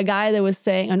 A guy that was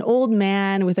saying, an old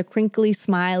man with a crinkly,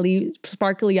 smiley,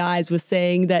 sparkly eyes was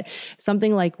saying that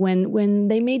something like, when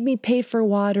they made me pay for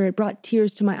water, it brought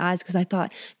tears to my eyes because I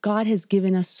thought God has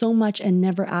given us so much and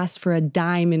never asked for a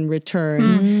dime in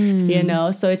return, you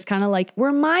know? So it's kind of like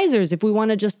we're misers if we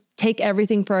want to just take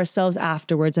everything for ourselves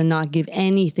afterwards and not give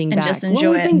anything back. Just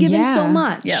enjoy we've been given so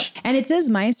much. Yep. And it says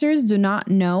misers do not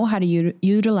know how to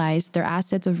utilize their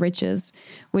assets of riches,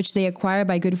 which they acquire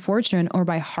by good fortune or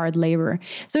by hard labor.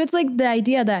 So it's like the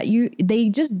idea that they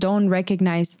just don't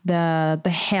recognize the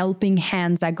helping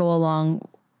hands that go along.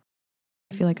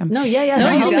 I feel like I'm... No, the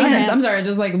helping hands. I'm sorry,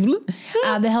 just like...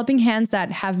 the helping hands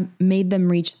that have made them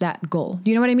reach that goal.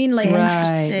 Do you know what I mean? Like,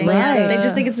 interesting. Right. They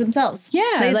just think it's themselves. Yeah.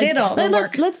 They did all the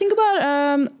work. Let's think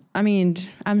about I mean,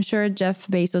 I'm sure Jeff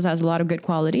Bezos has a lot of good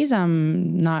qualities.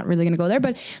 I'm not really going to go there.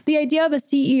 But the idea of a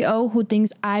CEO who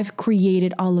thinks I've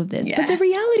created all of this. Yes. But the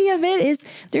reality of it is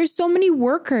there's so many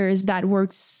workers that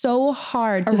work so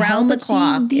hard to Around help the achieve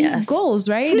clock, these yes. goals,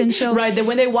 right? And so Right, that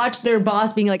when they watch their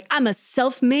boss being like, I'm a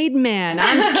self-made man,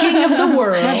 I'm king of the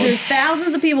world. There's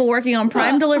thousands of people working on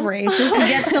Prime delivery just to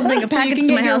get something, a So you package can to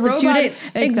get my your house in 2 robot- days.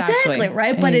 Exactly.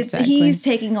 Right? But Exactly. he's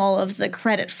taking all of the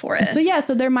credit for it.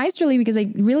 So they're miserly because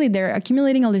they're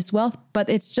accumulating all this wealth, but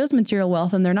it's just material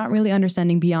wealth and they're not really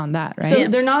understanding beyond that, right? So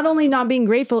they're not only not being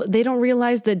grateful, they don't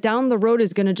realize that down the road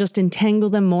is going to just entangle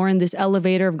them more in this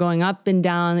elevator of going up and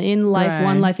down in life, Right.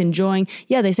 one life, enjoying.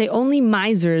 Yeah, they say only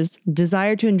misers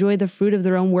desire to enjoy the fruit of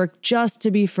their own work just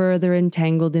to be further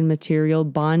entangled in material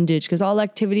bondage, because all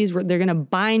activities, they're going to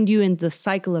bind you into the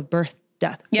cycle of birth,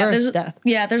 death, birth, death.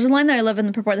 There's a line that I love in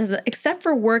the purport that says, except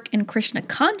for work in Krishna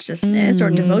consciousness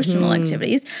or devotional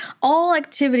activities, all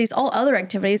other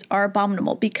activities are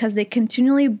abominable because they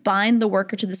continually bind the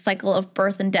worker to the cycle of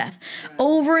birth and death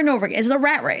over and over again. It's a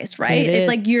rat race, right? It is.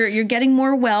 Like you're getting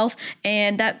more wealth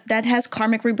and that has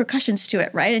karmic repercussions to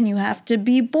it, right? And you have to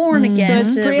be born So again.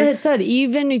 as Priya had said,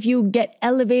 even if you get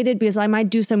elevated, because I might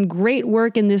do some great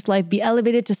work in this life, be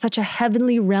elevated to such a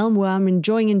heavenly realm where I'm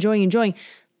enjoying,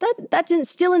 that's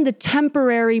still in the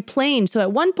temporary plane. So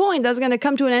at one point, that's going to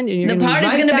come to an end. And you're The gonna party's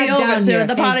right gonna be back over down soon. here.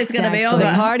 The party's gonna be Exactly.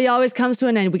 over. The party always comes to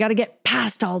an end. We got to get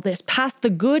past all this, past the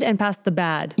good and past the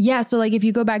bad. Yeah, so like if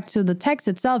you go back to the text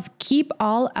itself, keep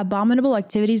all abominable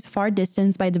activities far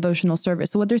distanced by devotional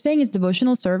service. So what they're saying is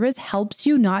devotional service helps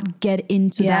you not get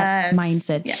into that Yes,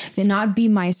 mindset. yes. To not be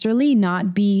miserly,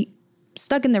 not be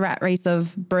stuck in the rat race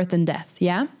of birth and death.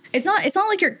 Yeah. It's not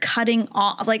like you're cutting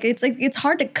off. Like it's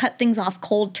hard to cut things off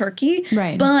cold turkey.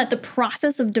 Right. But the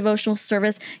process of devotional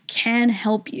service can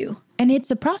help you. And it's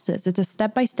a process. It's a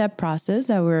step-by-step process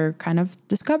that we're kind of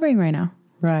discovering right now.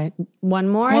 Right. One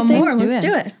more, One I think. more. Let's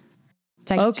do it.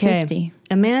 Text 50.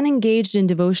 A man engaged in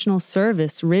devotional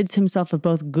service rids himself of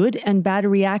both good and bad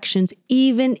reactions,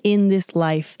 even in this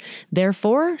life.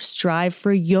 Therefore, strive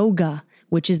for yoga,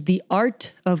 which is the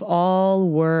art of all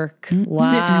work.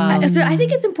 Wow. So I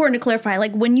think it's important to clarify,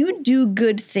 like when you do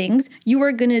good things, you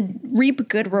are going to reap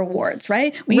good rewards,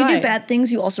 right? When you do Right. bad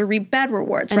things, you also reap bad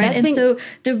rewards, And right? that's And being- so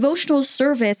devotional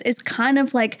service is kind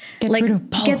of like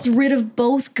gets rid of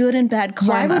both good and bad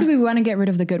Why karma. would we want to get rid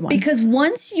of the good one? Because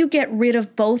once you get rid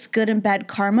of both good and bad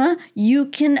karma, you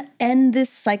can end this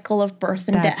cycle of birth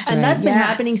and That's death. right. And that's been Yes.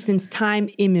 happening since time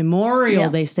immemorial, Yeah.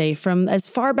 they say, from as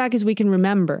far back as we can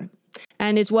remember.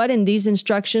 And it's what in these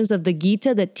instructions of the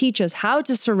Gita that teach us how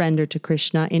to surrender to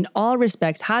Krishna in all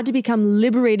respects, how to become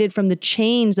liberated from the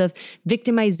chains of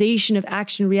victimization of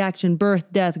action, reaction,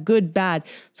 birth, death, good, bad.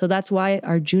 So that's why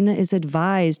Arjuna is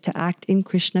advised to act in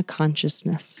Krishna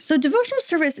consciousness. So devotional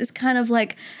service is kind of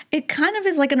like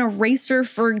an eraser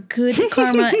for good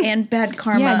karma and bad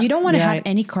karma. Yeah, you don't want to have Right.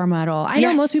 any karma at all. I know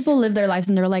Yes. most people live their lives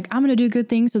and they're like, I'm going to do good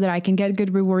things so that I can get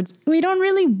good rewards. We don't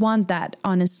really want that,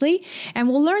 honestly. And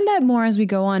we'll learn that more as we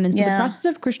go on. And so the Yeah. process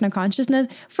of Krishna consciousness,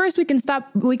 first we can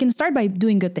start by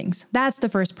doing good things. That's the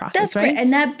first process, That's right? great.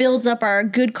 And that builds up our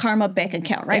good karma bank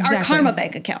account, right? Our Exactly. karma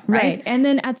bank account, right? Right. And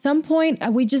then at some point,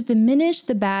 we just diminish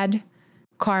the bad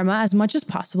karma as much as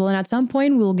possible. And at some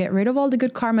point, we'll get rid of all the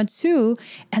good karma too.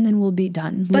 And then we'll be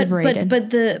done, liberated.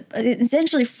 But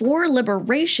essentially for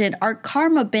liberation, our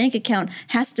karma bank account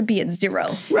has to be at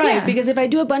zero. Right, Yeah. because if I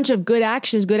do a bunch of good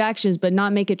actions, but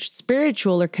not make it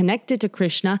spiritual or connected to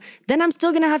Krishna, then I'm still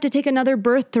going to have to take another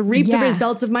birth to reap the Yeah.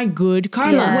 results of my good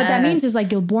karma. So what that means is Yes.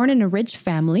 like you're born in a rich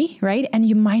family, right? And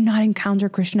you might not encounter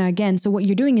Krishna again. So what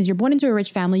you're doing is you're born into a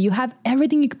rich family. You have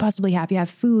everything you could possibly have. You have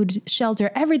food, shelter,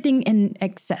 everything in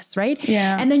excess, right?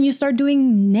 Yeah. And then you start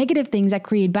doing negative things that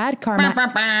create bad karma.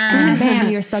 Bam,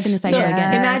 you're stuck in the cycle So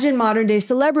again. imagine modern day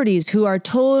celebrities who are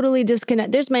totally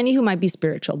disconnected. There's many who might be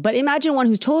spiritual, but imagine one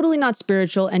who's totally not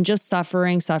spiritual and just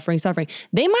suffering.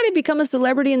 They might have become a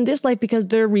celebrity in this life because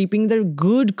they're reaping their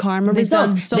good karma They've done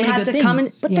results. so They many had good to come in,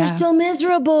 things. but Yeah. they're still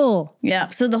miserable. Yeah.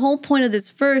 So the whole point of this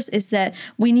verse is that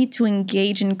we need to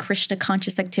engage in Krishna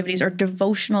conscious activities or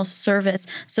devotional service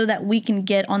so that we can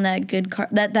get on that good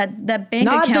that bank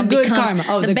Not the account good becomes karma.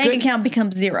 Oh, the the bank good- account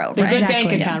becomes zero, The right? good Exactly.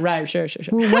 bank account, right? Sure.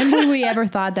 Well, when would we ever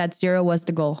thought that zero was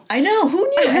the goal? I know, who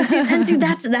knew? And see,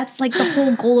 that's like the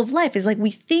whole goal of life is like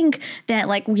we think that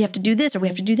like we have to do this or we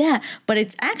have to do that, but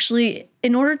it's actually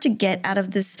in order to get out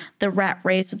of the rat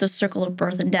race or the circle of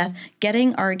birth and death,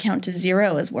 getting our account to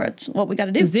 0 is what we got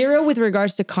to do. 0 with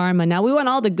regards to karma. Now we want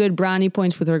all the good brownie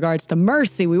points with regards to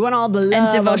mercy. We want all the love,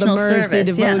 And devotional all the mercy,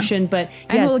 service, yeah. devotion. But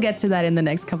And yes, we'll get to that in the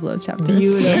next couple of chapters.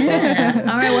 beautiful.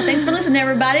 All right, well, thanks for listening,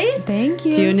 everybody. Thank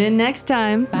you. Tune in next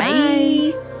time.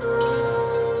 Bye.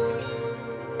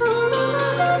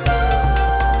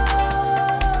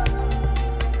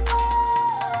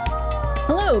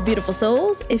 Hello, beautiful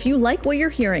souls. If you like what you're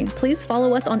hearing, please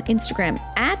follow us on Instagram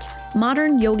at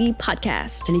Modern Yogi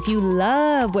Podcast. And if you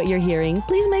love what you're hearing,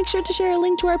 please make sure to share a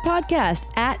link to our podcast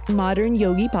at Modern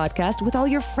Yogi Podcast with all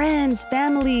your friends,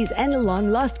 families, and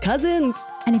long-lost cousins.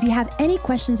 And if you have any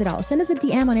questions at all, send us a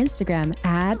DM on Instagram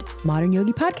at Modern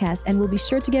Yogi Podcast, and we'll be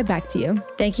sure to get back to you.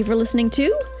 Thank you for listening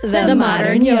to The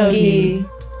Modern Yogi.